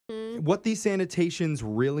what these sanitations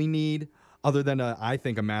really need, other than, I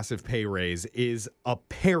think, a massive pay raise, is a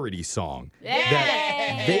parody song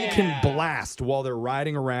that they can blast while they're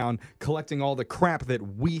riding around collecting all the crap that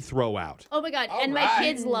we throw out. Oh, my God. And my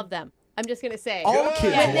kids love them. I'm just going to say. All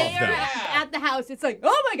kids when love they are them. at the house, it's like,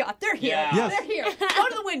 oh, my God, they're here. Yeah. Yes. They're here. Go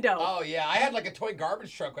to the window. Oh, yeah. I had like a toy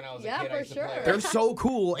garbage truck when I was a kid. for I used to sure. play with. They're so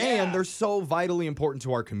cool, Yeah. and they're so vitally important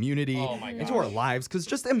to our community and to our lives. Because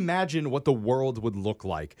just imagine what the world would look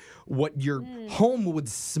like, what your home would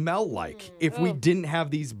smell like if we didn't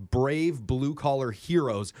have these brave blue-collar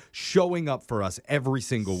heroes showing up for us every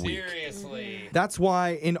single week. Seriously. That's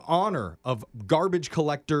why, in honor of garbage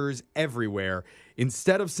collectors everywhere,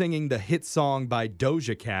 instead of singing the hit song by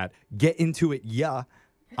Doja Cat, Get Into It, Yeah,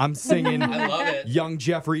 I'm singing I love it. Young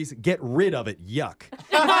Jeffrey's Get Rid of It, Yuck.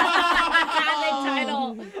 The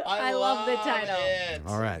title. I love the title. It.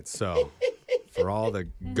 All right, so for all the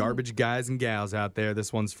garbage guys and gals out there,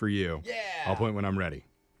 this one's for you. Yeah. I'll point when I'm ready.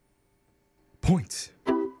 Point.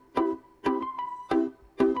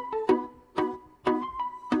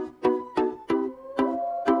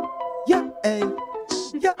 Yeah,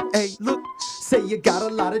 look, say you got a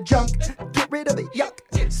lot of junk. Get rid of it, yuck.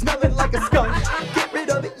 Smelling like a skunk. Get rid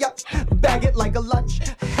of it, yuck. Bag it like a lunch.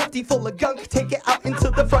 Hefty full of gunk. Take it out into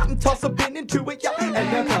the front and toss a bin into it, yuck. And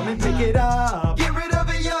now come and pick it up. Get rid of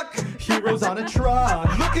it, yuck. Heroes on a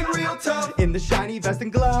truck. Looking real tough. In the shiny vest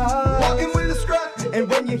and gloves. Walking with a strut. And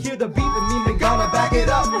when you hear the beat, it means they're gonna back it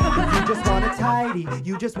up. You just want a tidy.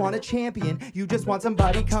 You just want a champion. You just want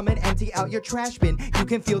somebody come and empty out your trash bin. You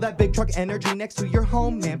can feel that big truck energy next to your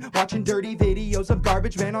home, man. Watching dirty videos of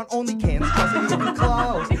garbage man on OnlyCans. Tossing in your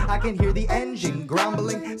clothes. I can hear the engine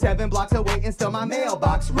grumbling. 7 blocks away and still my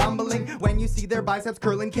mailbox rumbling. When you see their biceps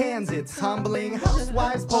curling cans, it's humbling.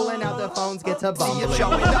 Housewives pulling out their phones, get to bumbling. See it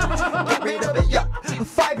showing up. Get rid of it, yuck.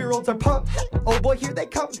 5-year-olds are pumped. Oh boy, here they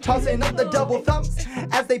come. Tossing up the double thumbs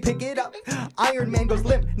as they pick it up. Iron Man goes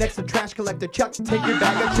limp next to trash collector Chuck. Take your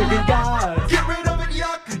bag of chicken guts. Get rid of it,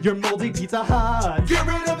 yuck. Your moldy Pizza Hut. Get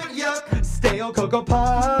rid of it, yuck. Stale Cocoa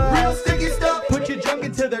Puffs. Real sticky stuff. Put your junk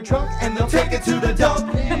into their trunk and they'll take it to the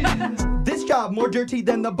dump. This job more dirty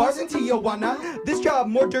than the bars in Tijuana. This job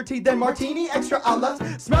more dirty than Martini Extra Ala.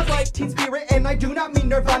 Smells like Teen Spirit and I do not mean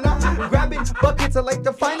Nirvana. Grabbing buckets are like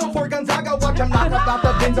the final for Gonzaga. Watch them knock about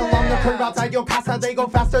the bins along the curb outside your casa. They go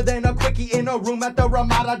faster than a quickie in a room at the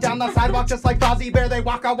Ramada. Down the sidewalk just like Fozzie Bear. They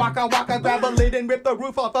waka waka waka. Grab a lid and rip the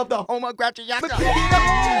roof off of the Homa Graciaca. Get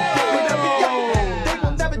rid of it, yuck. They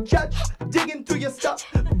will never judge. Digging through your stuff.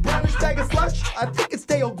 Brownish bag of slush. I think it's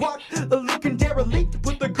stale guac. Looking derelict.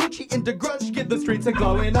 Put the Gucci into grunge. Get the streets a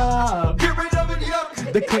glowing up. Get rid of it,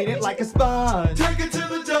 yuck. They clean it like a sponge. Take it to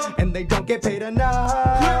the dump. And they don't get paid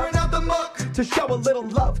enough. Clearing out the muck. To show a little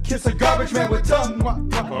love. Kiss a garbage man with tongue.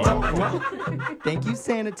 Thank you,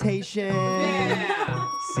 sanitation. Yeah.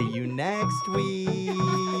 See you next week.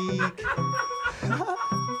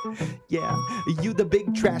 Yeah, you the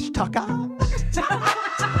big trash talker.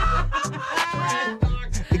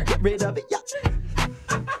 Get rid of it,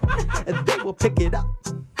 yuck. And they will pick it up.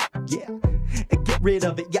 Yeah, get rid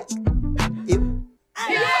of it, yuck. Ew.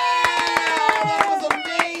 Yeah! That was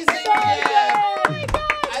amazing! Jeff.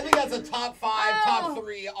 I think that's a top 5, top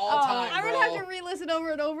 3 all time. I'm bro. going to have to re-listen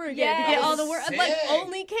over and over again to get all the words. Sick. Like,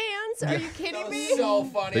 only cans? Are you That kidding was me? so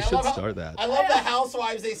funny. They I should love how- start that. I love the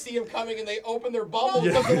housewives. They see him coming and they open their bubble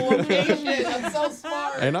because of the location. That's so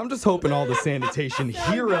smart. And I'm just hoping all the sanitation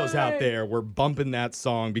heroes out there were bumping that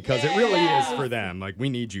song because it really is for them. Like, we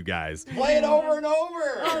need you guys. Play it over and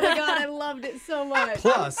over. Oh, my God. I loved it so much.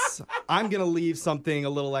 Plus, I'm going to leave something a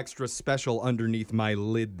little extra special underneath my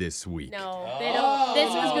lid this week. No, they don't. This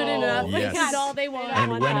was good enough. Yes. This is all they want.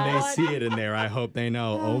 And when they see it in there, I hope they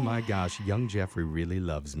know, oh my gosh, young Jeffrey really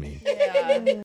loves me. Yeah.